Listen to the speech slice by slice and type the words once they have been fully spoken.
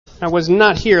I was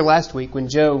not here last week when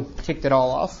Joe kicked it all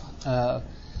off.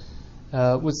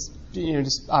 Was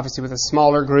just obviously with a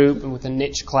smaller group and with a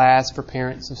niche class for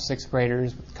parents of sixth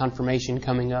graders with confirmation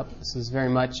coming up. This is very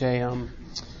much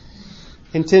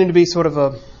intended to be sort of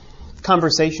a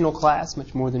conversational class,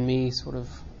 much more than me sort of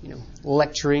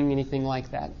lecturing, anything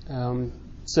like that.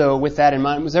 So with that in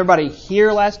mind, was everybody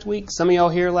here last week? Some of y'all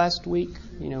here last week?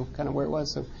 Kind of where it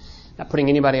was. So not putting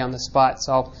anybody on the spot,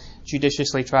 so I'll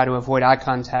judiciously try to avoid eye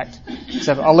contact.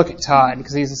 Except I'll look at Todd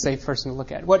because he's a safe person to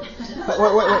look at. Where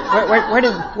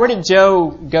did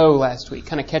Joe go last week?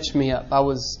 Kind of catch me up. I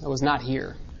was not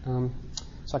here, so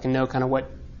I can know kind of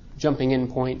what jumping in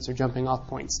points or jumping off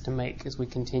points to make as we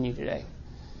continue today.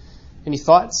 Any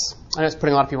thoughts? I know it's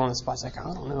putting a lot of people on the spot. It's like,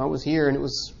 I don't know. I was here and it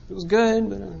was good,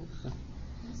 but.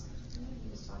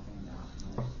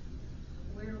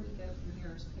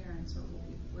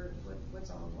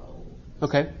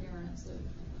 Okay. Parents of,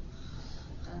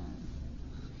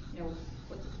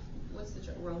 what's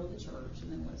the role of the church,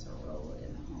 and then what's our role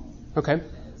in the home? Okay.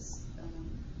 As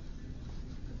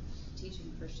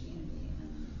teaching Christianity,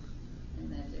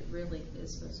 and that it really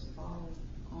is supposed to fall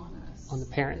on us. On the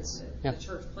parents. The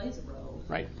church plays a role,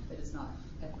 right? But it's not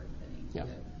everything. Yeah.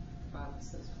 The Bible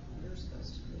says you're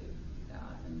supposed to do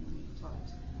that, and we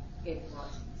gave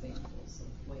lots of examples of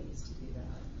ways to do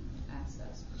that, and asked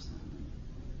us for some.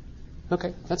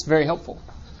 Okay, that's very helpful.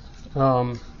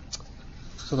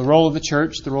 So the role of the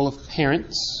church, the role of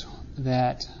parents,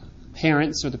 that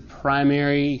parents are the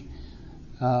primary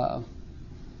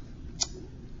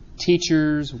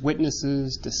teachers,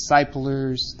 witnesses,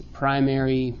 disciplers, the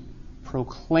primary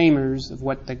proclaimers of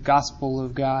what the gospel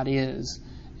of God is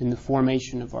in the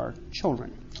formation of our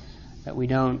children. That we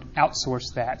don't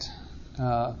outsource that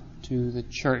to the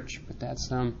church, but that's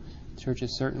the church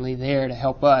is certainly there to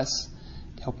help us.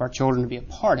 Help our children to be a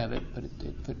part of it, but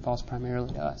it falls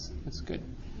primarily to us. That's good.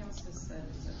 He also said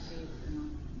it's okay that they're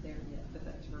not there yet, but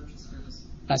that church is first.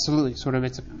 Absolutely. Sort of,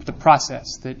 it's the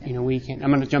process that we can. I'm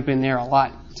going to jump in there a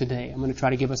lot today. I'm going to try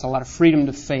to give us a lot of freedom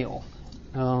to fail,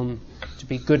 to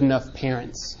be good enough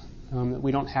parents, that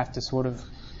we don't have to sort of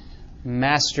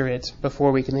master it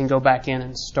before we can then go back in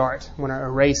and start. I want to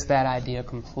erase that idea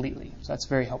completely. So that's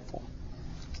very helpful.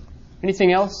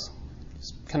 Anything else?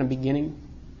 Just kind of beginning.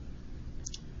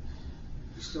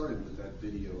 We started with that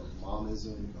video of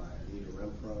Momism by Anita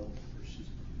Renfro, where she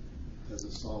does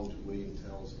a song to William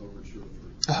Tell's overture for.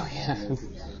 Oh yeah.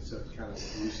 It's kind of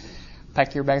gruesome.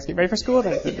 Pack your bags, get ready for school.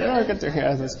 Yeah,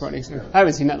 that's funny. I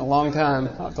haven't seen that in a long time.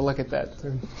 I'll have to look at that.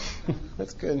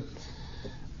 That's good.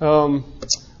 Well,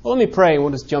 let me pray and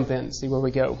we'll just jump in and see where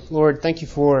we go. Lord, thank you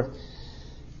for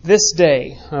this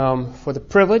day, for the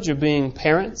privilege of being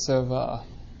parents of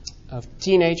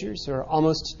teenagers or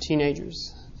almost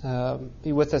teenagers.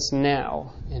 Be with us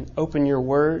now and open your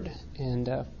word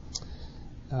and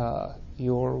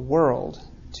your world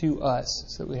to us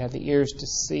so that we have the ears to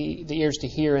see, the ears to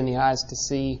hear, and the eyes to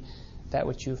see that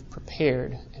which you've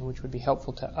prepared and which would be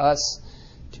helpful to us,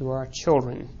 to our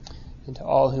children, and to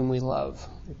all whom we love.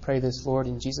 We pray this, Lord,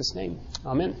 in Jesus' name.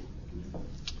 Amen.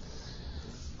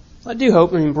 Well, I do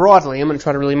hope, broadly, I'm going to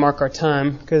try to really mark our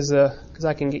time because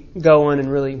I can get going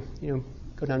and really, go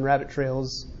down rabbit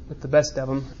trails with the best of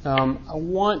them. I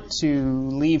want to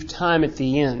leave time at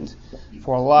the end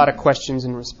for a lot of questions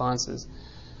and responses.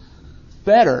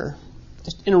 Better,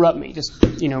 just interrupt me. Just,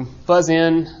 buzz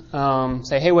in,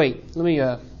 say, hey, wait, let me,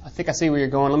 I think I see where you're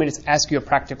going. Let me just ask you a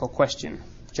practical question,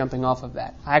 jumping off of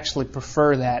that. I actually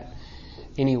prefer that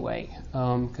anyway,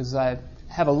 because I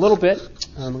have a little bit.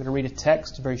 I'm going to read a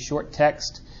text, a very short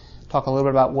text, talk a little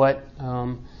bit about what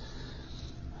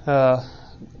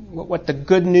the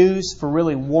good news for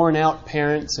really worn-out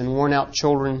parents and worn-out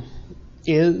children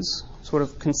is, sort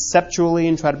of conceptually,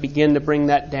 and try to begin to bring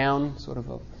that down, sort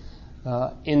of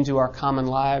into our common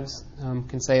lives.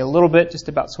 Can say a little bit just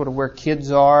about sort of where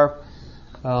kids are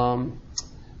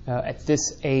at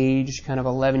this age, kind of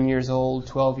 11 years old,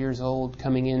 12 years old,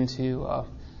 coming into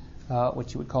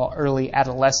what you would call early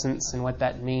adolescence and what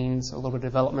that means. A little bit of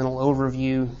developmental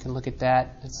overview. You can look at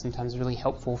that. It's sometimes really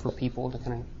helpful for people to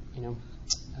kind of,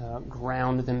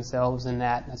 ground themselves in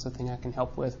that. That's the thing I can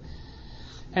help with.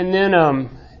 And then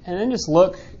just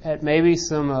look at maybe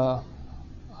some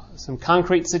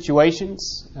concrete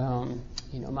situations.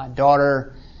 My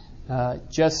daughter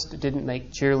just didn't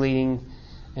make cheerleading,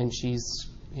 and she's,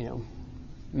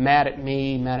 mad at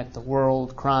me, mad at the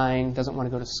world, crying, doesn't want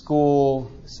to go to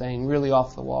school, saying really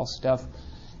off-the-wall stuff.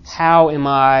 How am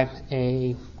I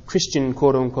a Christian,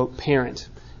 quote-unquote, parent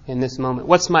in this moment?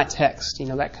 What's my text?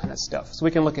 That kind of stuff. So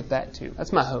we can look at that too.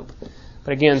 That's my hope.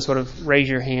 But again, sort of raise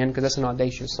your hand, because that's an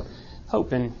audacious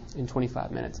hope in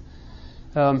 25 minutes.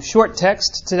 Short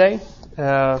text today,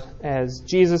 as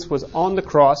Jesus was on the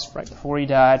cross right before he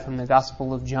died, from the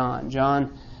Gospel of John.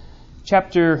 John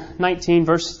chapter 19,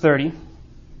 verse 30.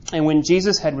 And when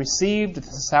Jesus had received the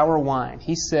sour wine,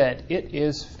 he said, "It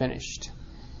is finished."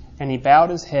 And he bowed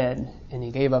his head and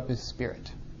he gave up his spirit.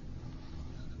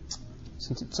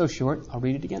 Since it's so short, I'll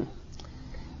read it again.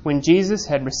 When Jesus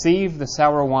had received the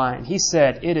sour wine, he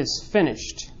said, "It is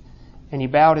finished." And he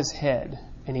bowed his head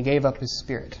and he gave up his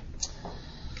spirit.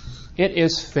 It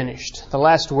is finished. The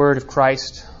last word of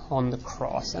Christ on the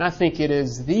cross. And I think it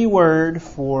is the word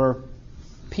for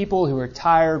people who are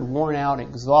tired, worn out,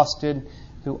 exhausted,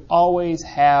 who always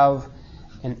have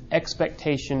an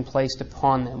expectation placed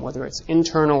upon them, whether it's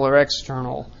internal or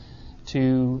external,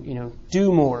 to,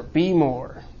 do more, be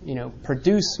more,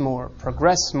 produce more,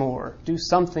 progress more, do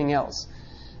something else.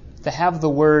 To have the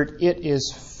word, "it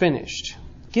is finished,"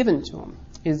 given to them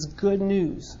is good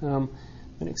news.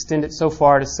 And extend it so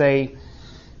far to say,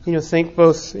 think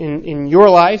both in your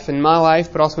life and my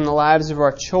life, but also in the lives of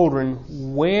our children.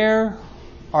 Where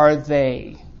are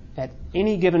they at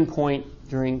any given point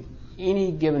during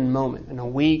any given moment, in a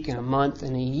week, in a month,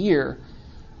 in a year,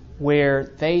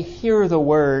 where they hear the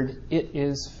word, "It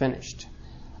is finished"?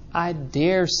 I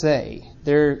dare say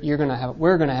we're going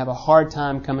to have a hard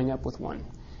time coming up with one.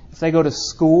 If they go to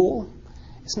school,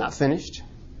 it's not finished.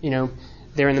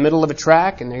 They're in the middle of a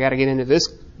track and they got to get into this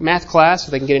math class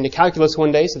so they can get into calculus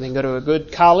one day, so they can go to a good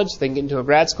college, so they can get into a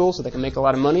grad school, so they can make a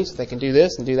lot of money, so they can do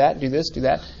this and do that, do this, do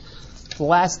that. The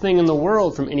last thing in the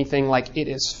world from anything like "it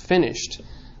is finished."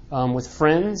 With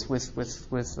friends, with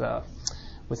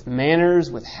manners,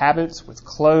 with habits, with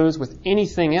clothes, with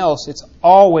anything else, it's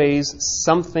always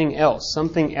something else.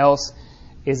 Something else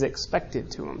is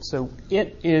expected to them. So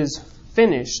 "it is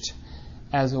finished"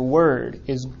 as a word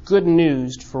is good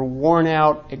news for worn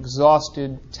out,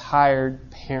 exhausted, tired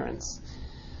parents.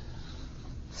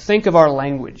 Think of our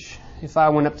language. If I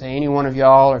went up to any one of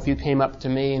y'all, or if you came up to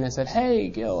me and I said, "Hey,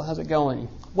 Gil, how's it going?"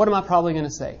 What am I probably going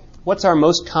to say? What's our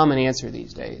most common answer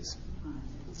these days?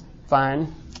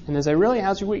 Fine. And they say, "Really?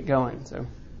 How's your week going?" So,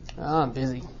 "I'm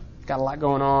busy. Got a lot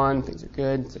going on. Things are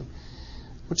good." So,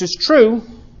 which is true,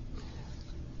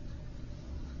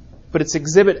 but it's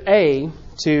exhibit A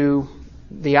to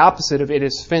the opposite of "it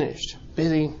is finished."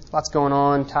 Busy, lots going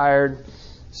on, tired,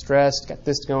 stressed, got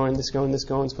this going,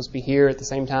 supposed to be here at the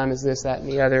same time as this, that,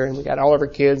 and the other, and we got all of our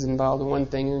kids involved in one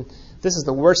thing. And this is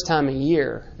the worst time of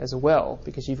year as well,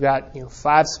 because you've got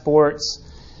 5 sports,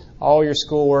 all your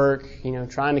schoolwork,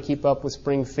 trying to keep up with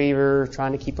spring fever,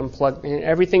 trying to keep them plugged in.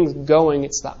 Everything's going.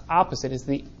 It's the opposite. It's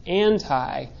the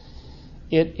anti.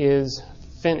 It is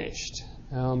finished.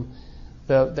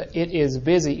 It is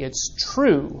busy. It's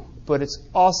true, but it's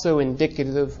also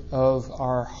indicative of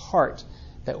our heart,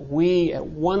 that we, at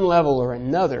one level or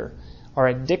another, are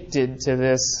addicted to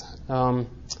this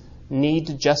need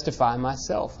to justify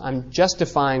myself. I'm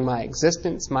justifying my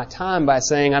existence, my time, by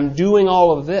saying I'm doing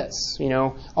all of this.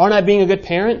 Aren't I being a good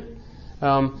parent?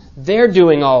 They're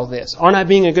doing all this. Aren't I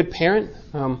being a good parent?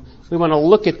 We want to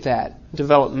look at that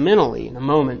developmentally in a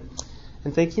moment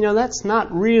and think, that's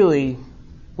not really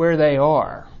where they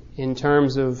are in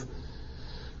terms of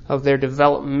their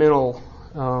developmental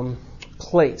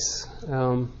place.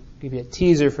 Give you a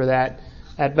teaser for that.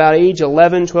 At about age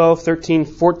 11, 12, 13,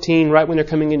 14, right when they're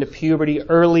coming into puberty,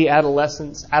 early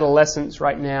adolescence. Adolescence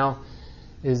right now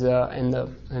is, and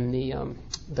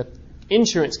the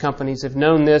insurance companies have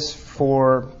known this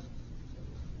for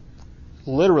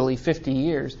literally 50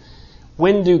 years.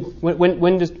 When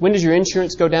does your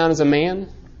insurance go down as a man?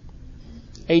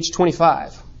 Age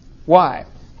 25. Why?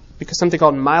 Because something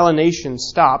called myelination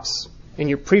stops, and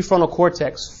your prefrontal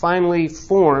cortex finally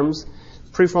forms.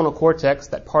 Prefrontal cortex,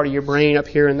 that part of your brain up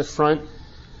here in the front,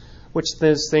 which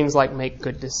does things like make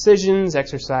good decisions,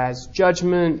 exercise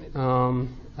judgment,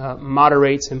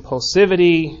 moderates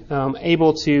impulsivity,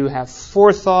 able to have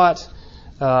forethought,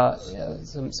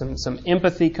 some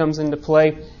empathy comes into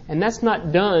play. And that's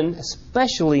not done,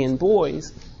 especially in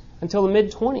boys, until the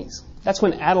mid-20s. That's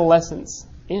when adolescence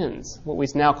ends, what we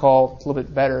now call, a little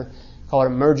bit better, call it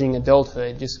emerging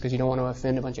adulthood, just because you don't want to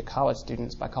offend a bunch of college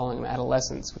students by calling them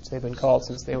adolescents, which they've been called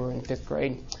since they were in 5th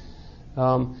grade.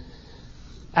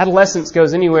 Adolescence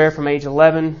goes anywhere from age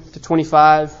 11 to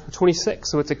 25 or 26,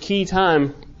 so it's a key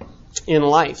time in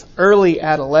life. Early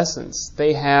adolescence,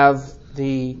 they have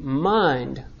the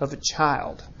mind of a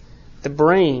child. The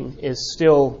brain is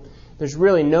still, there's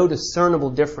really no discernible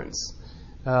difference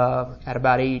at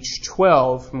about age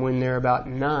 12 from when they're about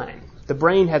 9. The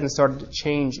brain hasn't started to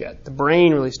change yet. The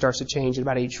brain really starts to change at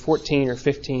about age 14 or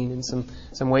 15 in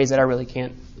some ways that I really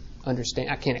can't understand.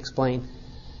 I can't explain.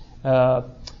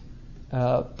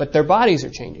 But their bodies are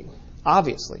changing,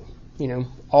 obviously.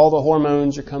 All the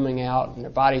hormones are coming out, and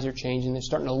their bodies are changing. They're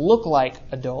starting to look like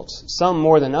adults, some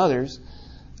more than others,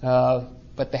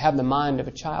 but they have the mind of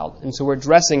a child. And so we're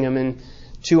dressing them in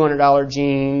 $200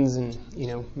 jeans and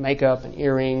makeup and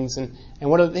earrings, and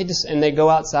what do they just? And they go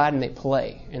outside and they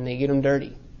play and they get them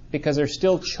dirty because they're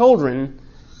still children,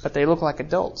 but they look like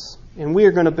adults. And we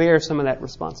are going to bear some of that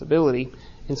responsibility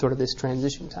in sort of this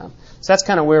transition time. So that's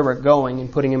kind of where we're going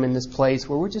and putting them in this place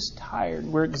where we're just tired.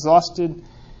 We're exhausted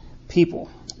people.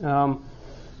 A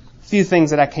few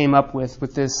things that I came up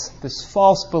with this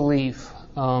false belief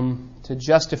to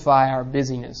justify our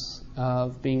busyness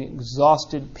of being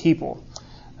exhausted people.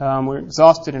 We're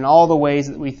exhausted in all the ways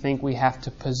that we think we have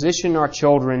to position our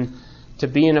children to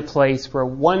be in a place where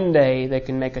one day they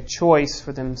can make a choice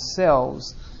for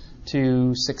themselves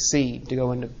to succeed, to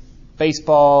go into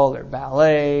baseball or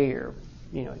ballet or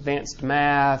advanced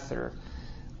math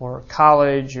or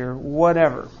college or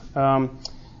whatever.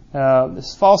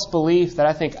 This false belief that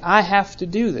I think I have to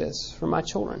do this for my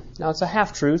children. Now, it's a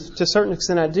half-truth. To a certain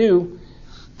extent I do,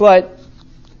 but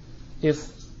if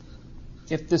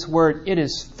this word, "it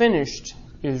is finished,"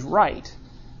 is right,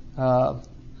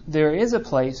 there is a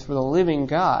place for the living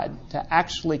God to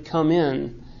actually come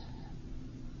in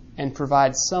and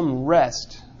provide some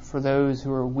rest for those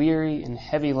who are weary and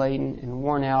heavy-laden and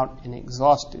worn out and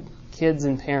exhausted, kids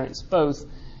and parents both,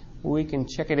 where we can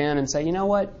check it in and say, you know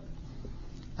what?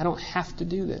 I don't have to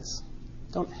do this.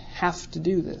 Don't have to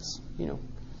do this.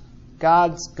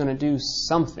 God's going to do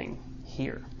something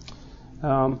here.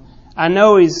 I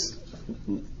know he's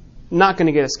not going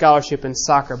to get a scholarship in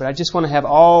soccer, but I just want to have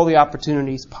all the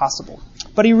opportunities possible.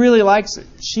 But he really likes it.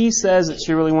 She says that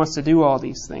she really wants to do all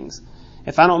these things.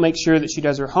 If I don't make sure that she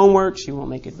does her homework, she won't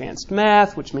make advanced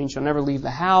math, which means she'll never leave the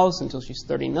house until she's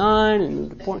 39 and move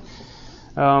to point.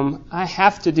 I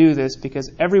have to do this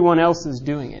because everyone else is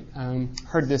doing it.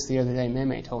 Heard this the other day.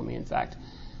 Meme told me, in fact.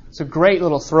 It's a great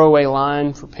little throwaway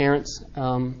line for parents.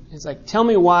 It's like, tell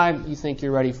me why you think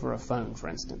you're ready for a phone, for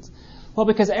instance. Well,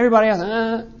 because everybody else,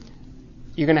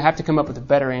 you're going to have to come up with a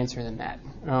better answer than that.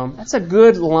 That's a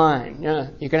good line. You're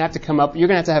going to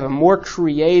have to have a more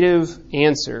creative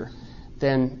answer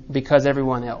than because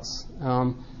everyone else.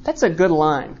 That's a good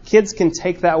line. Kids can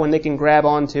take that one, they can grab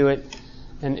onto it,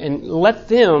 and let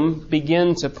them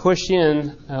begin to push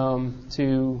in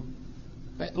to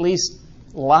at least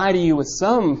lie to you with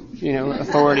some,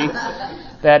 authority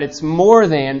that it's more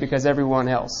than because everyone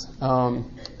else.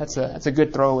 That's a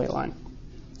good throwaway line.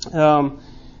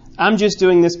 I'm just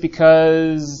doing this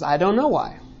because I don't know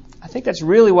why. I think that's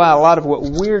really why a lot of what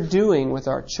we're doing with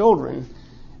our children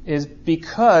is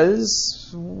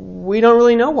because we don't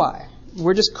really know why.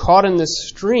 We're just caught in this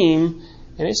stream,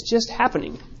 and it's just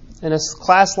happening. In a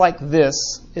class like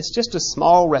this, it's just a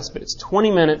small respite. It's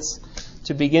 20 minutes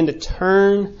to begin to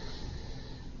turn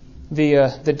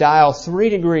the dial 3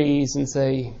 degrees and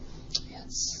say,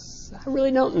 yes, I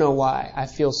really don't know why I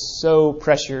feel so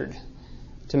pressured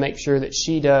to make sure that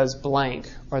she does blank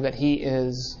or that he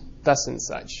is thus and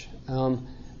such.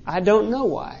 I don't know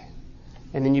why.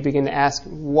 And then you begin to ask,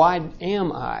 why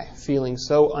am I feeling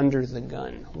so under the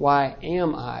gun? Why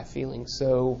am I feeling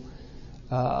so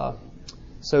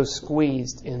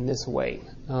squeezed in this way?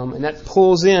 And that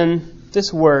pulls in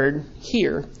this word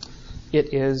here.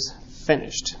 It is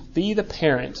finished. Be the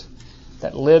parent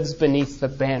that lives beneath the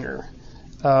banner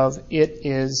of it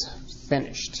is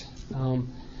finished.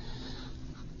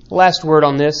 Last word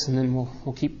on this, and then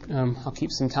we'll keep. I'll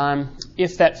keep some time.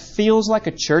 If that feels like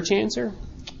a church answer,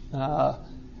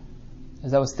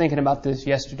 as I was thinking about this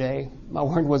yesterday, my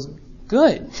word was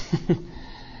good.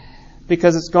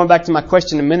 Because it's going back to my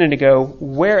question a minute ago,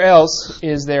 where else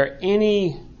is there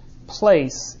any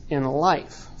place in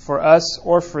life for us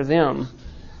or for them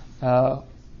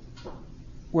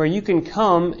where you can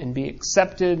come and be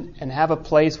accepted and have a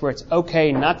place where it's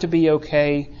okay not to be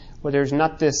okay, where there's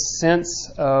not this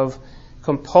sense of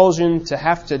compulsion to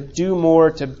have to do more,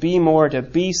 to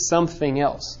be something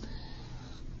else,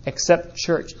 except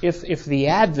church. If the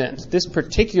Advent, this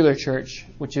particular church,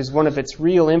 which is one of its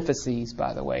real emphases,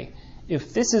 by the way,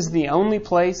 if this is the only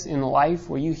place in life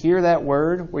where you hear that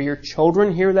word, where your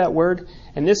children hear that word,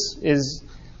 and this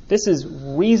is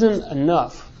reason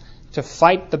enough to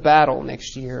fight the battle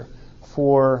next year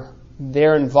for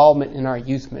their involvement in our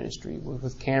youth ministry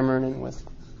with Cameron and with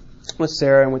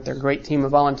Sarah and with their great team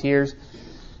of volunteers,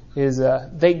 is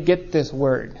they get this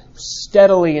word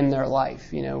steadily in their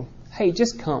life. Hey,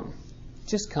 just come.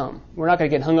 Just come. We're not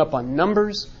going to get hung up on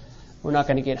numbers. We're not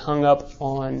going to get hung up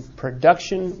on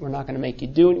production. We're not going to make you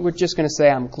do it. We're just going to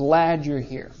say, I'm glad you're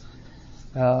here.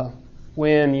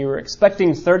 When you were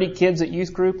expecting 30 kids at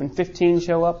youth group and 15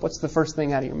 show up, what's the first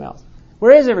thing out of your mouth?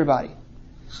 Where is everybody?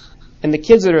 And the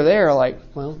kids that are there are like,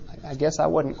 well, I guess I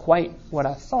wasn't quite what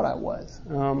I thought I was.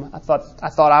 I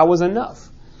thought I was enough.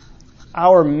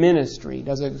 Our ministry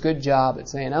does a good job at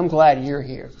saying, I'm glad you're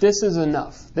here. This is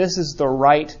enough. This is the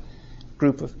right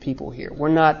group of people here. We're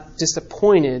not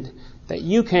disappointed that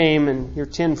you came and your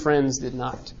 10 friends did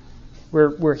not.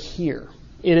 We're here.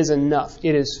 It is enough.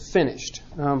 It is finished.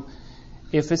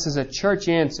 If this is a church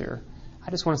answer,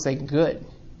 I just want to say good.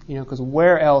 Because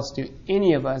where else do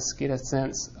any of us get a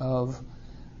sense of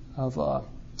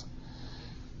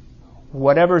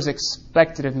whatever's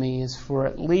expected of me is for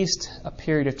at least a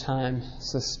period of time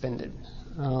suspended,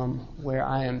 where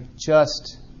I am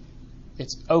just,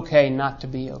 it's okay not to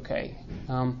be okay,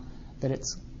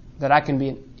 that I can be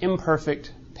an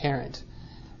imperfect parent,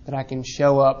 that I can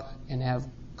show up and have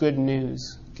good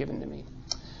news given to me.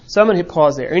 So I'm going to hit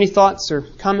pause there. Any thoughts or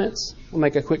comments? We'll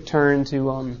make a quick turn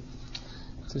to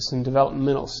some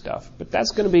developmental stuff. But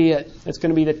that's going to be it. It's going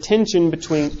to be the tension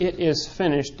between it is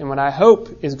finished and what I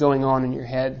hope is going on in your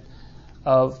head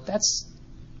of that's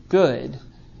good.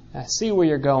 I see where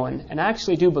you're going. And I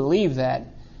actually do believe that.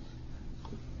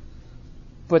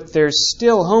 But there's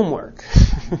still homework.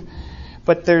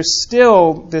 But there's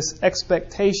still this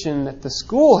expectation that the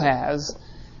school has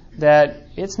that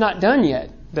it's not done yet,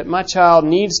 that my child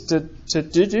needs to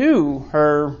do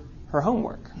her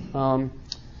homework.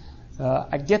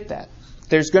 I get that.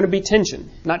 There's going to be tension.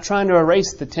 Not trying to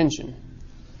erase the tension.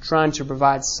 Trying to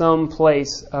provide some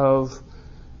place of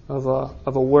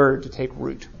a word to take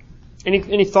root.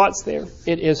 Any thoughts there?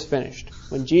 It is finished.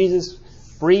 When Jesus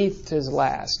breathed his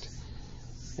last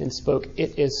and spoke,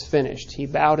 it is finished, he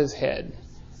bowed his head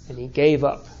and he gave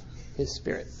up his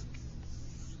spirit.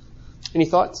 Any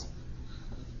thoughts?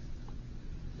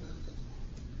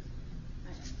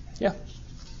 Yeah.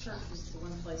 Church is the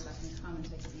one place I can come and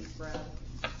take a deep breath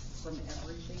from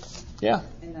everything. Yeah.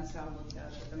 And that's how I look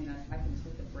at it. I mean, I can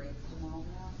take a break from all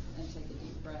that and take a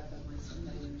deep breath every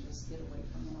Sunday and just get away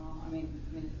from it all. I mean,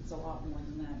 it's a lot more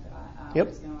than that, but I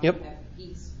always know I have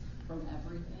peace from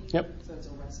everything. Yep. So it's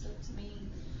a respite to me.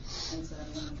 And so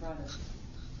I'm going to try to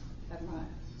have my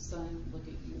son look at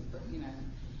you,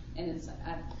 and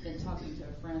I've been talking to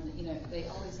a friend that, they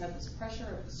always have this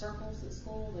pressure of circles at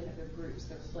school. They have their groups,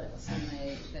 their cliques, and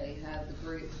they have the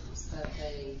groups that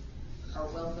they are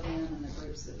welcome in and the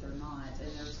groups that they're not.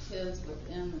 And there's kids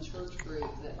within the church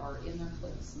group that are in their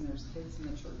cliques, and there's kids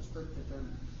in the church group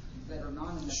that are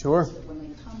not in the Sure. cliques. But when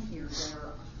they come here,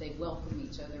 they welcome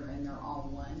each other and they're all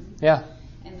one. Yeah.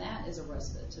 And that is a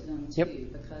respite to them too, Yep.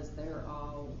 because they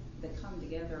come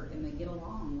together and they get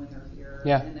along when they're here.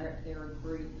 Yeah. And they're a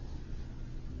group.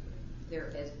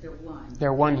 They're one.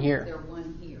 They're one here. They're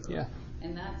one here. Yeah.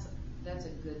 And that's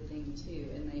a good thing too.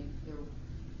 And they're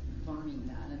learning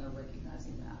that and they're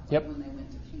recognizing that. Like Yep. when they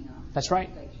went to camp. That's right.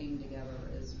 They came together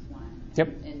as one. Yep.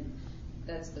 And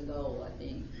that's the goal, I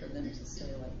think, for them to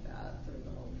stay like that through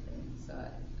the whole thing. So I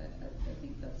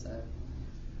think that's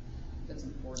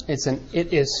important. It's an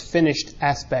it is finished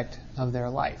aspect of their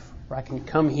life where I can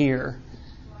come here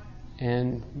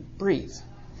and breathe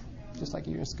just like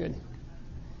you. It's good.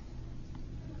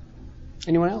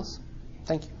 Anyone else?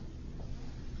 Thank you.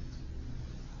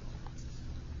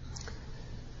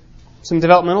 Some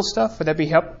developmental stuff, would that be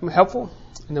helpful?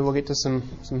 And then we'll get to some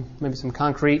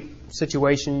concrete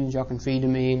situations y'all can feed to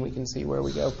me and we can see where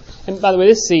we go. And by the way,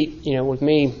 this seat, with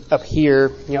me up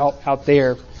here, y'all out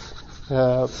there,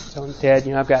 telling Ted,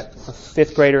 I've got a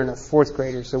 5th grader and a 4th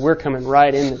grader, so we're coming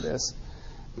right into this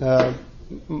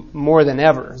more than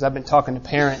ever. As I've been talking to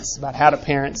parents about how to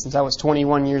parent since I was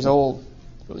 21 years old.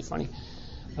 It's really funny.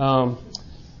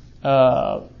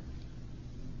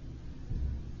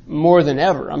 More than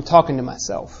ever, I'm talking to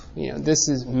myself. This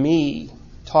is me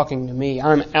talking to me.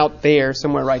 I'm out there,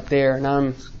 somewhere right there, and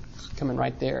I'm coming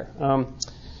right there.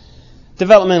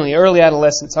 Developmentally, early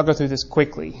adolescence, I'll go through this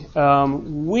quickly.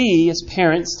 We, as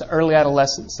parents to early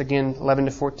adolescents, again, 11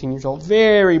 to 14 years old,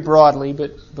 very broadly,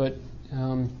 but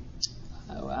I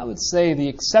would say the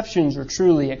exceptions are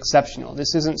truly exceptional.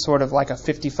 This isn't sort of like a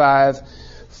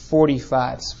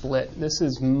 55-45 split. This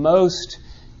is most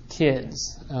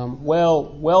kids,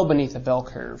 well beneath a bell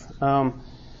curve.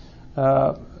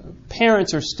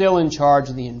 Parents are still in charge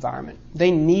of the environment.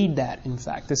 They need that, in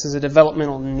fact. This is a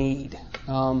developmental need.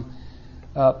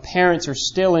 Parents are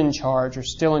still in charge or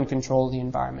still in control of the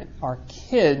environment. Our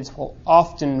kids will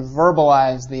often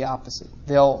verbalize the opposite.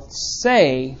 They'll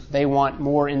say they want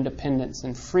more independence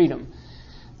and freedom.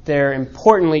 They're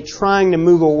importantly trying to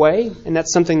move away, and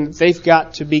that's something that they've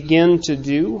got to begin to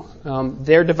do.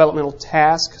 Their developmental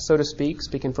task, so to speak,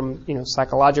 speaking from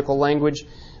psychological language,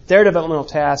 their developmental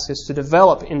task is to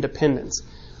develop independence.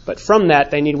 But from that,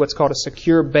 they need what's called a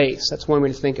secure base. That's one way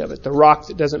to think of it. The rock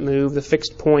that doesn't move, the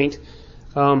fixed point.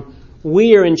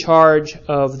 We are in charge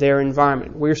of their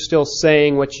environment. We're still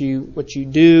saying what you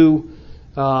do,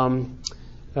 the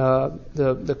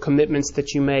commitments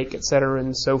that you make, et cetera,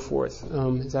 and so forth.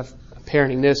 As I'm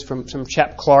parenting this from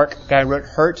Chap Clark, a guy who wrote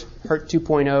Hurt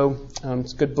 2.0.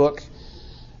 It's a good book.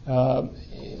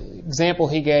 Example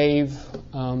he gave,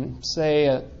 say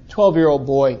a 12-year-old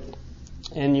boy,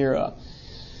 and you're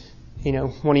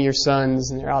one of your sons,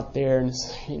 and they're out there, and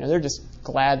they're just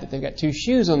glad that they've got 2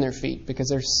 shoes on their feet because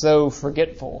they're so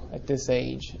forgetful at this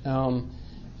age.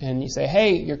 And you say,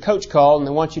 hey, your coach called and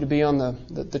they want you to be on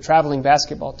the traveling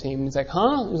basketball team. And he's like,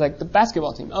 huh? He's like, the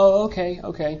basketball team. Oh, okay.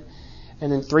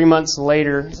 And then 3 months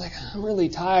later, he's like, I'm really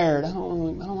tired. I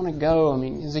don't want to go.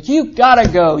 He's like, you gotta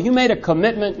go. You made a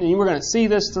commitment and you were going to see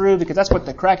this through because that's what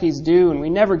the crackies do, and we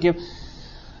never give.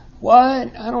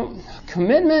 What?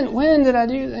 Commitment? When did I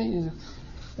do that?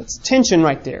 That's tension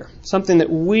right there. Something that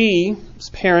we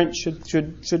as parents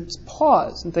should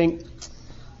pause and think,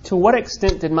 to what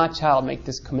extent did my child make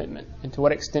this commitment? And to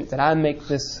what extent did I make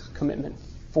this commitment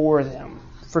for them?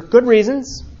 For good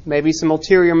reasons, maybe some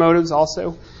ulterior motives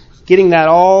also. Getting that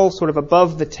all sort of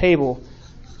above the table.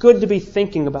 Good to be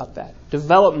thinking about that.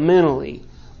 Developmentally,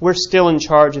 we're still in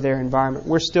charge of their environment.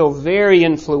 We're still very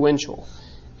influential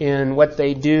in what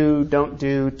they do, don't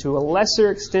do, to a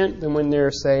lesser extent than when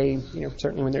they're, say,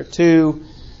 certainly when they're 2,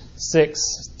 6,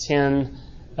 10,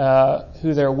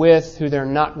 who they're with, who they're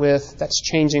not with. That's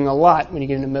changing a lot when you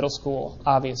get into middle school,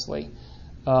 obviously.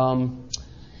 Middle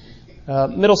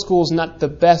school is not the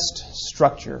best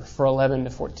structure for 11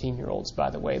 to 14-year-olds, by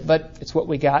the way, but it's what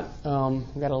we got.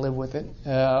 We've got to live with it.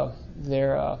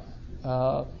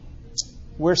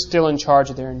 We're still in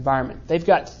charge of their environment. They've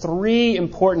got 3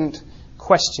 important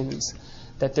questions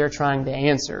that they're trying to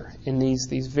answer in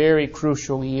these very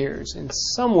crucial years. In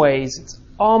some ways, it's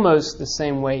almost the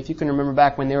same way. If you can remember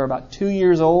back when they were about 2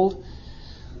 years old,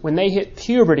 when they hit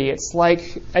puberty, it's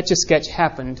like Etch-a-Sketch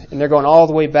happened, and they're going all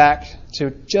the way back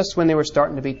to just when they were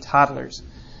starting to be toddlers.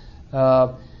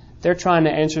 They're trying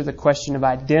to answer the question of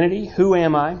identity. Who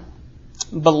am I?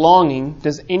 Belonging.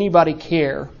 Does anybody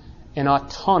care? And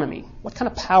autonomy. What kind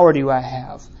of power do I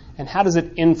have? And how does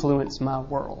it influence my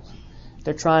world?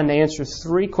 They're trying to answer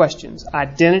 3 questions.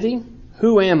 Identity.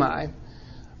 Who am I?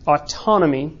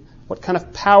 Autonomy. What kind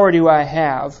of power do I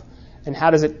have? And how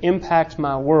does it impact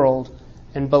my world?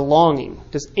 And belonging.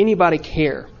 Does anybody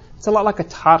care? It's a lot like a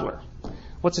toddler.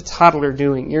 What's a toddler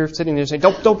doing? You're sitting there saying,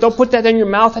 don't put that in your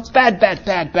mouth. That's bad.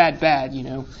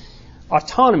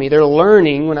 Autonomy. They're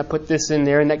learning when I put this in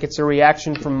there, and that gets a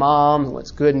reaction from mom, what's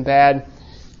good and bad.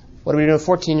 What do we do with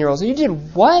 14-year-olds? You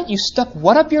did what? You stuck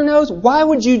what up your nose? Why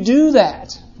would you do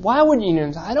that? Why would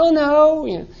you? I don't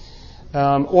know.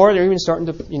 Or they're even starting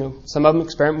to, some of them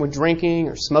experiment with drinking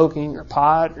or smoking or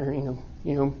pot or,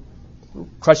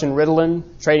 crushing Ritalin,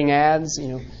 trading ads.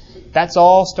 That's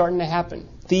all starting to happen.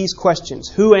 These questions.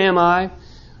 Who am I?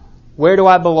 Where do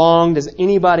I belong? Does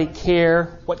anybody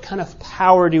care? What kind of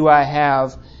power do I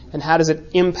have? And how does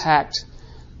it impact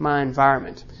my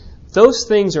environment? Those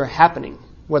things are happening.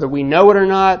 Whether we know it or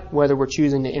not, whether we're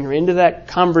choosing to enter into that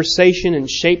conversation and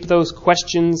shape those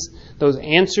questions, those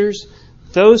answers,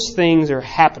 those things are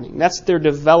happening. That's their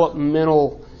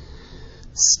developmental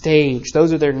stage.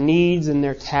 Those are their needs and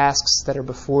their tasks that are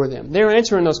before them. They're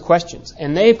answering those questions,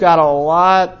 and they've got a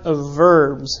lot of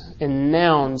verbs and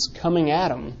nouns coming at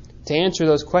them to answer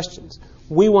those questions.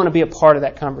 We want to be a part of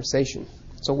that conversation.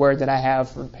 It's a word that I have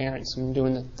for parents when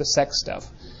doing the sex stuff.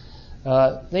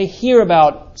 They hear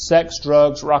about sex,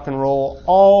 drugs, rock and roll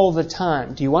all the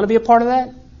time. Do you want to be a part of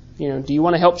that? Do you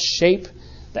want to help shape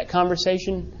that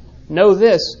conversation? Know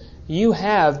this, you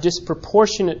have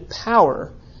disproportionate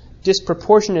power,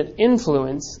 disproportionate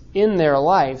influence in their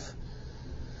life,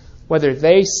 whether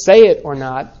they say it or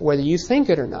not, whether you think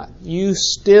it or not. You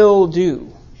still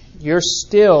do. They're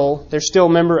still,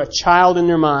 remember, a child in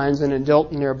their minds, an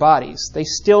adult in their bodies. They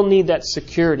still need that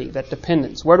security, that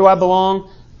dependence. Where do I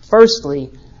belong?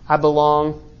 Firstly, I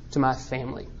belong to my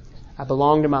family. I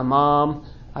belong to my mom.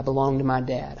 I belong to my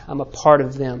dad. I'm a part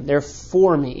of them. They're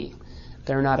for me.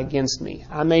 They're not against me.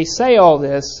 I may say all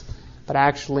this, but I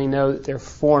actually know that they're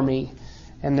for me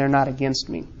and they're not against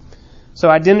me. So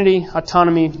identity,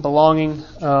 autonomy, belonging.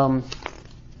 I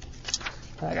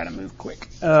got to move quick.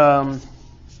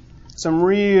 Some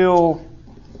real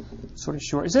sort of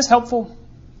short. Is this helpful?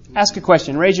 ask a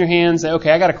question. Raise your hand. Say,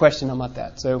 okay, I got a question about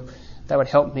that. So that would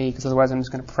help me, because otherwise I'm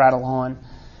just going to prattle on.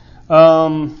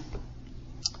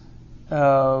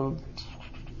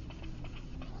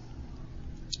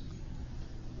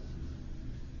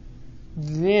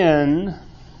 Then,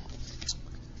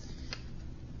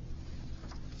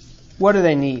 what do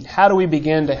they need? How do we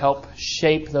begin to help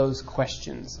shape those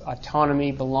questions?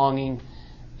 Autonomy, belonging,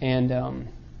 and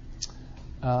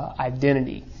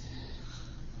identity.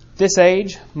 This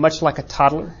age, much like a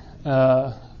toddler,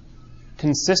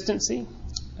 consistency,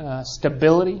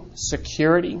 stability,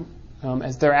 security,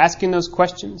 as they're asking those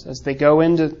questions, as they go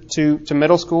into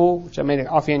middle school, which I made an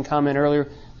offhand comment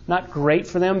earlier, not great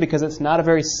for them because it's not a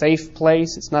very safe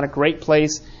place. It's not a great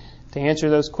place to answer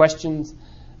those questions.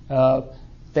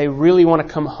 They really want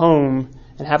to come home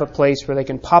and have a place where they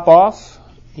can pop off,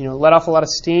 let off a lot of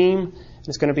steam, and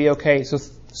it's going to be okay.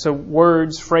 So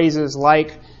words, phrases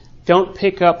like, don't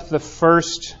pick up the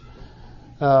first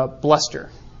bluster.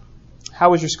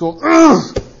 How was your school?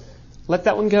 Ugh! Let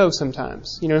that one go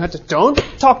sometimes. Don't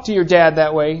talk to your dad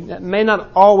that way. That may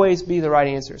not always be the right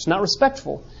answer. It's not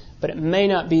respectful, but it may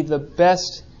not be the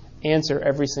best answer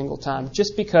every single time,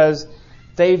 just because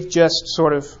they've just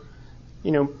sort of,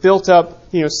 built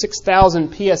up,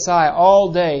 6,000 PSI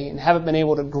all day and haven't been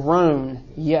able to groan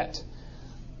yet.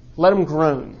 Let them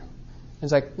groan.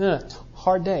 It's like,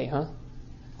 hard day, huh?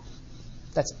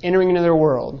 That's entering into their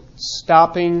world,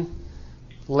 stopping,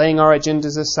 laying our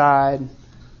agendas aside,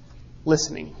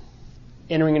 listening,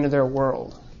 entering into their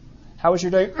world. How was your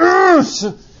day?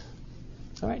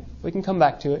 All right, we can come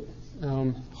back to it.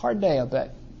 Hard day, I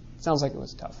bet. Sounds like it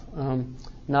was tough.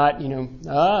 Not,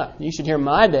 you should hear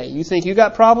my day. You think you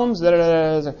got problems?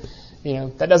 That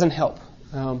doesn't help.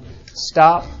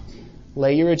 Stop,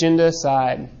 lay your agenda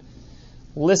aside,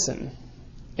 listen,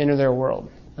 enter their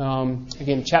world.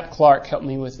 Again, Chap Clark helped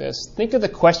me with this. Think of the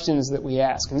questions that we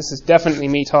ask. And this is definitely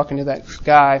me talking to that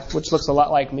guy, which looks a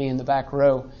lot like me in the back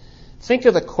row. Think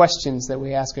of the questions that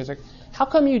we ask. It's like, how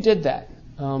come you did that?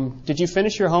 Did you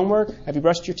finish your homework? Have you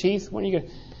brushed your teeth?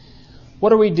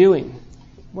 What are we doing?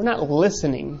 We're not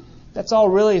listening. That's all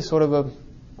really sort of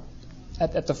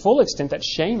at the full extent, that's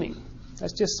shaming.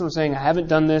 That's just sort of saying, I haven't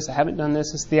done this, I haven't done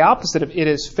this. It's the opposite of it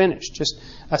is finished. Just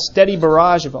a steady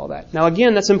barrage of all that. Now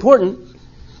again, that's important,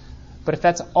 but if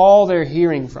that's all they're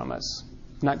hearing from us,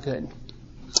 not good.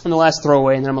 And the last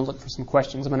throwaway, and then I'm going to look for some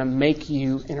questions. I'm going to make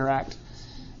you interact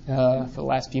for the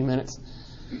last few minutes.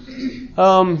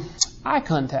 Eye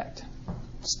contact.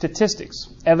 Statistics.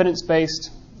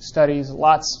 Evidence-based studies,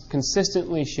 lots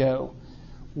consistently show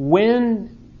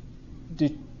when do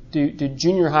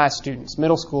junior high students,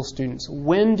 middle school students,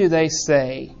 when do they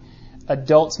say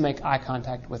adults make eye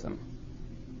contact with them?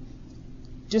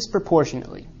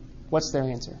 Disproportionately. What's their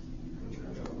answer?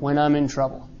 When I'm in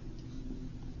trouble.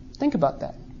 Think about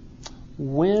that.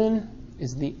 When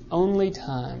is the only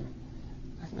time,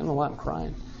 I don't know why I'm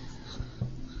crying.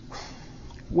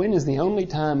 When is the only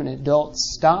time an adult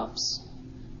stops,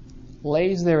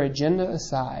 lays their agenda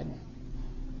aside,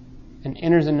 and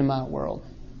enters into my world?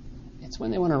 It's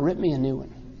when they want to rip me a new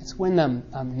one. It's when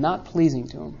I'm not pleasing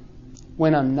to them.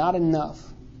 When I'm not enough.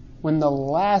 When the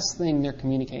last thing they're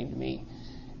communicating to me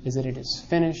is that it is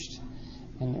finished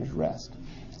and there's rest.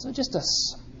 So just a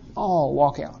small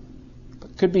walkout.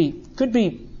 But could be,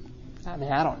 I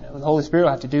don't know, the Holy Spirit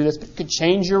will have to do this, but it could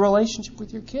change your relationship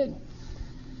with your kid.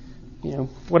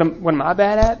 What am I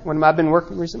bad at? What have I been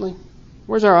working recently?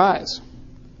 Where's our eyes?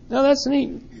 Oh, that's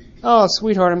neat. Oh,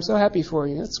 sweetheart, I'm so happy for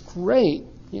you. That's great.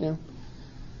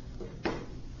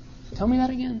 Tell me that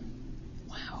again.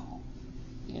 Wow.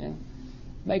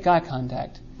 Make eye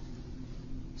contact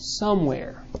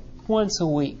somewhere, once a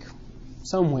week,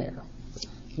 somewhere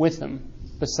with them,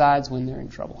 besides when they're in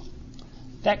trouble.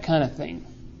 That kind of thing.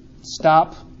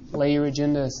 Stop, lay your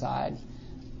agenda aside,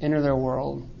 enter their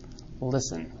world,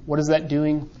 listen. What is that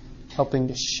doing? Helping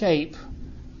to shape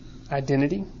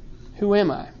identity. Who am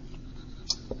I?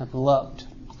 I'm loved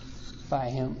by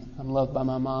him. I'm loved by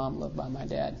my mom, loved by my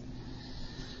dad.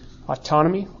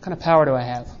 Autonomy. What kind of power do I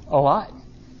have? A lot.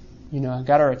 I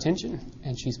got her attention,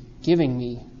 and she's giving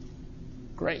me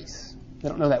grace. They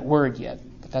don't know that word yet,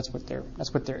 but that's what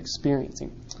they're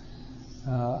experiencing.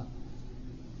 And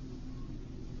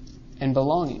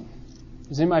belonging.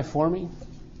 Is anybody for me?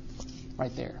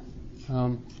 Right there.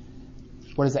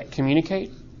 What does that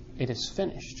communicate? It is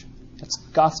finished. That's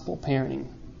gospel parenting.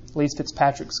 Lise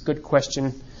Fitzpatrick's good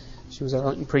question. She was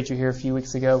our preacher here a few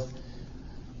weeks ago.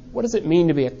 What does it mean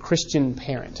to be a Christian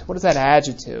parent? What does that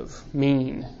adjective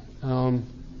mean?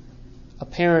 A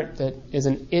parent that is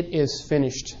an it is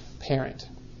finished parent.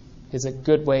 is a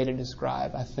good way to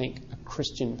describe, I think, a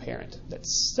Christian parent. That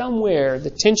somewhere the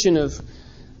tension of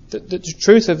the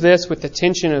truth of this with the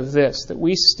tension of this, that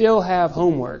we still have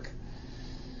homework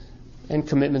and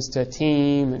commitments to a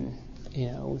team and,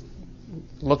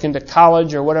 looking to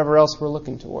college or whatever else we're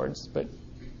looking towards, but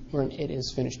we're an it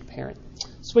is finished parent.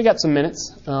 So we got some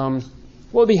minutes. What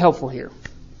would be helpful here?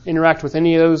 Interact with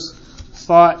any of those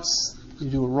thoughts. You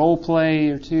do a role play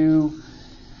or two,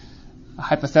 a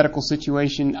hypothetical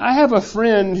situation. I have a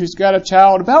friend who's got a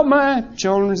child about my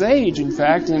children's age, in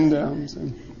fact, and so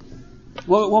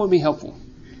what would be helpful?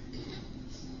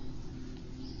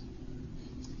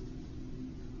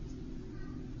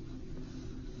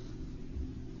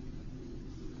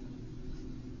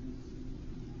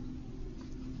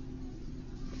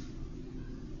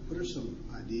 What are some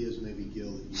ideas, maybe,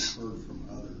 Gil, that you've heard from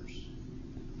others,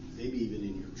 maybe even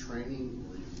in your training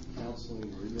or your counseling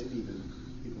or maybe even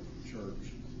people from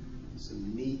church,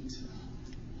 some neat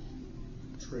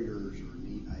triggers or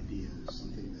neat ideas,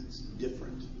 something that's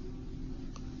different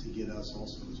to get us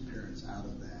also as parents out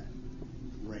of that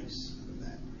race, out of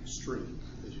that stream,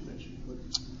 as you mentioned?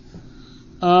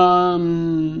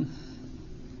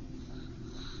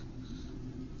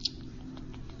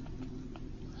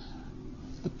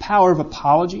 The power of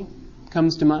apology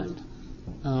comes to mind.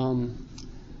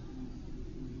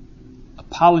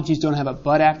 Apologies don't have a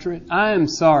but after it. I am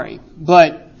sorry,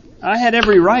 but I had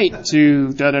every right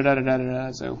to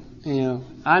da-da-da-da-da-da. So,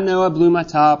 I know I blew my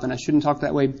top and I shouldn't talk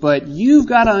that way, but you've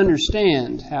got to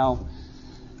understand how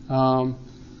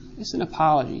it's an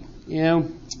apology.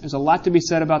 There's a lot to be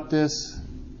said about this,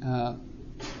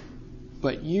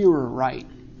 but you were right.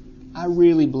 I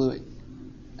really blew it,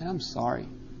 and I'm sorry.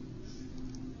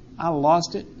 I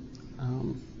lost it.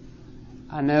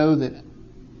 I know that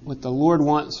what the Lord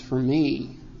wants for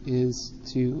me is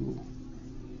to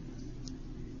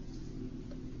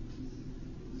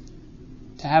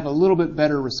have a little bit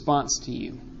better response to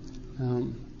you.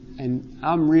 And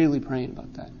I'm really praying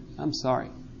about that. I'm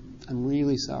sorry. I'm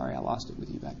really sorry I lost it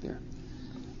with you back there.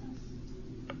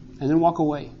 And then walk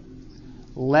away.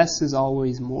 Less is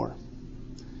always more.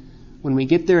 When we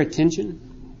get their attention,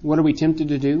 what are we tempted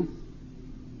to do?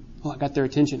 I got their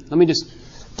attention. Let me just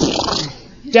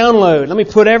download. Let me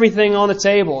put everything on the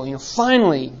table.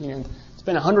 Finally, it's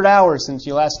been 100 hours since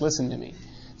you last listened to me.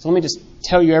 So let me just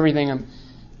tell you everything.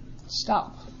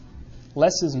 Stop.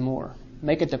 Less is more.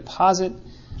 Make a deposit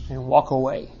and walk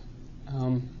away.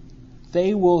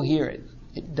 They will hear it.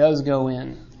 It does go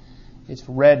in. It's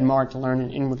read, marked, learned,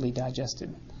 and inwardly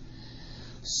digested.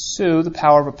 So the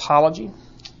power of apology.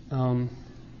 Does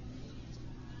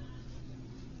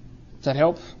that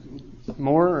help?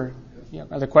 More? Or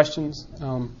other questions?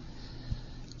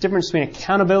 Difference between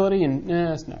accountability and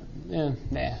it's not.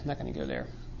 Not going to go there.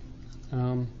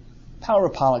 Power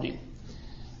of apology.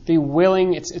 Be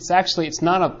willing. It's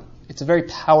a very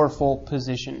powerful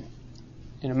position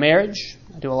in a marriage.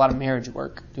 I do a lot of marriage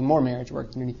work. Do more marriage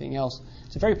work than anything else.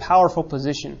 It's a very powerful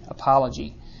position.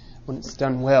 Apology, when it's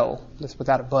done well, that's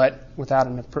without a but, without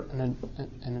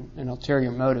an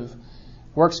ulterior motive.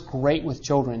 Works great with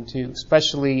children, too,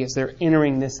 especially as they're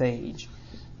entering this age.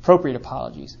 Appropriate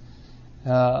apologies.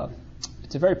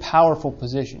 It's a very powerful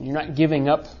position. You're not giving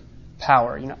up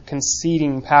power. You're not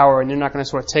conceding power, and you're not going to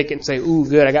sort of take it and say, ooh,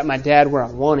 good, I got my dad where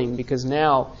I want him, because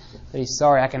now that he's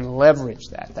sorry, I can leverage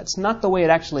that. That's not the way it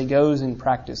actually goes in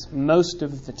practice most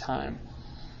of the time.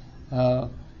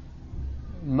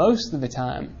 Most of the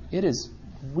time, it is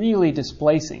really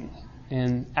displacing.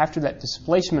 And after that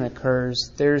displacement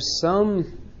occurs, there's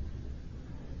some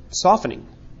softening.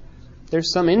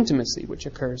 There's some intimacy which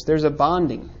occurs. There's a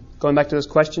bonding. Going back to those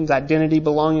questions, identity,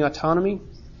 belonging, autonomy.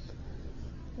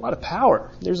 A lot of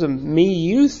power. There's a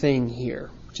me-you thing here,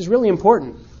 which is really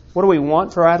important. What do we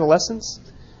want for our adolescents?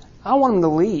 I want them to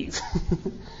leave.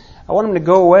 I want them to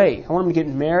go away. I want them to get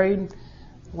married.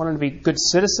 I want them to be good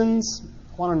citizens.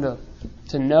 I want them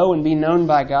to know and be known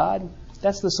by God.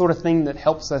 That's the sort of thing that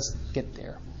helps us get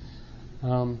there.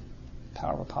 Power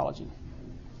of apology.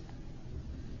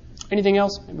 Anything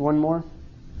else? Maybe one more?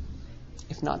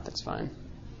 If not, that's fine.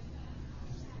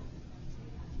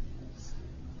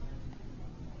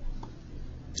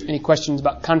 Any questions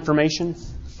about confirmation?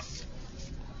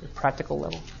 At a practical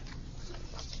level.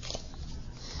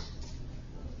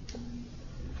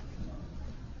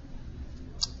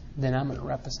 Then I'm going to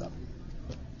wrap us up.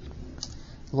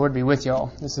 The Lord be with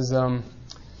y'all. This is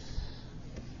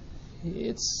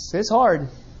it's hard.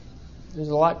 There's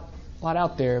a lot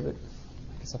out there, but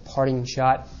it's a parting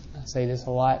shot. I say this a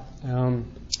lot.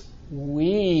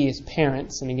 We as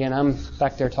parents, and again, I'm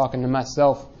back there talking to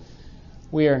myself,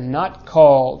 we are not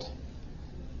called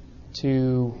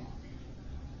to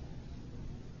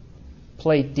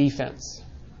play defense.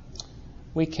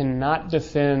 We cannot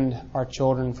defend our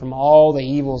children from all the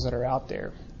evils that are out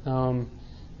there.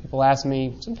 People ask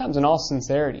me, sometimes in all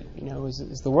sincerity,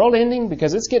 is the world ending?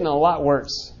 Because it's getting a lot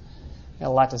worse. I got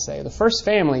a lot to say. The first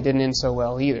family didn't end so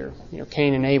well either.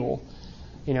 Cain and Abel.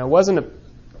 It wasn't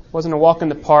a walk in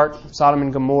the park, Sodom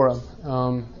and Gomorrah.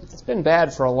 It's been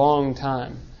bad for a long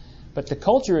time. But the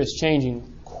culture is changing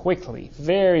quickly,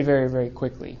 very, very, very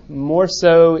quickly. More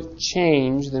so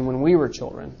changed than when we were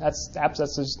children. That's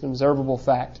just an observable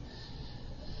fact.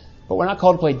 But we're not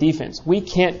called to play defense. We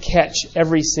can't catch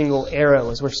every single arrow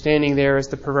as we're standing there as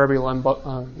the proverbial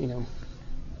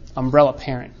umbrella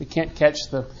parent. We can't catch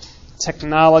the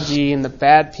technology and the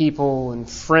bad people and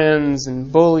friends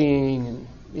and bullying and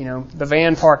the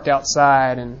van parked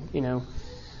outside and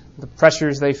the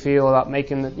pressures they feel about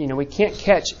making we can't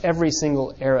catch every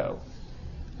single arrow.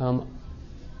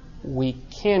 We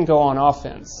can go on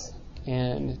offense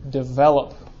and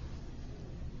develop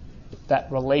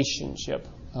that relationship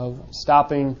of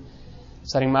stopping,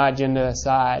 setting my agenda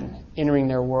aside, entering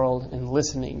their world and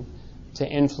listening to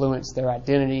influence their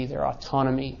identity, their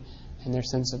autonomy, and their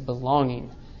sense of belonging.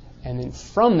 And then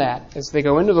from that, as they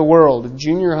go into the world of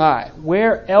junior high,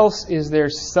 where else is there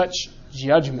such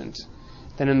judgment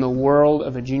than in the world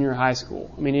of a junior high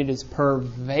school? I mean, it is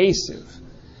pervasive.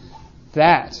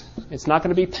 That it's not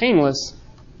going to be painless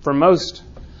for most.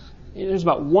 There's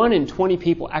about 1 in 20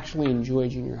 people actually enjoy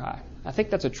junior high. I think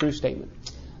that's a true statement.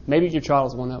 Maybe your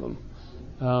child is one of them.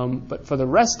 But for the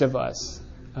rest of us,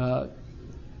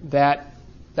 that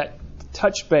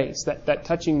touch base, that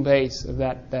touching base of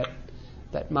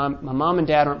that my mom and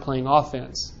dad aren't playing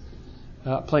offense,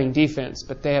 playing defense,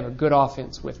 but they have a good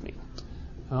offense with me.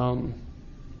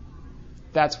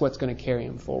 That's what's going to carry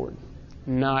them forward,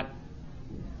 not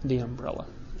the umbrella.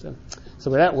 So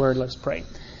with that word, let's pray.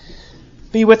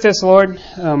 Be with us, Lord.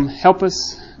 Help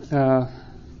us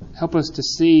to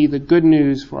see the good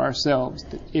news for ourselves,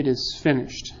 that it is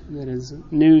finished. That is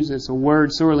news, it's a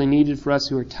word sorely needed for us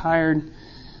who are tired.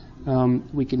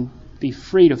 We can be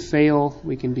free to fail.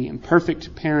 We can be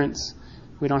imperfect parents.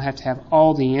 We don't have to have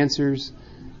all the answers.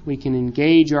 We can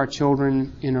engage our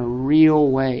children in a real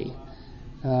way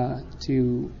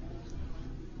to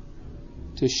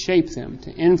shape them,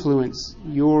 to influence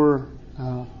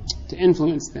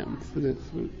them,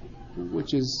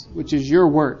 which is your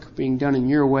work being done in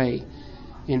your way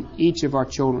in each of our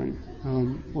children.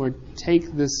 Lord,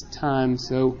 take this time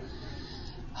so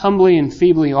humbly and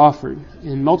feebly offered,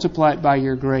 and multiply it by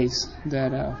your grace,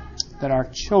 that our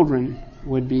children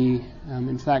would be,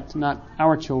 in fact, not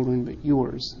our children, but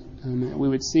yours. That we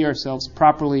would see ourselves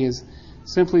properly as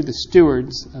simply the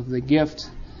stewards of the gift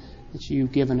that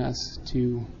you've given us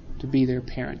to be their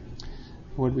parent.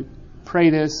 Lord, we pray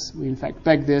this, we in fact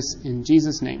beg this in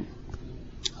Jesus' name.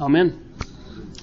 Amen.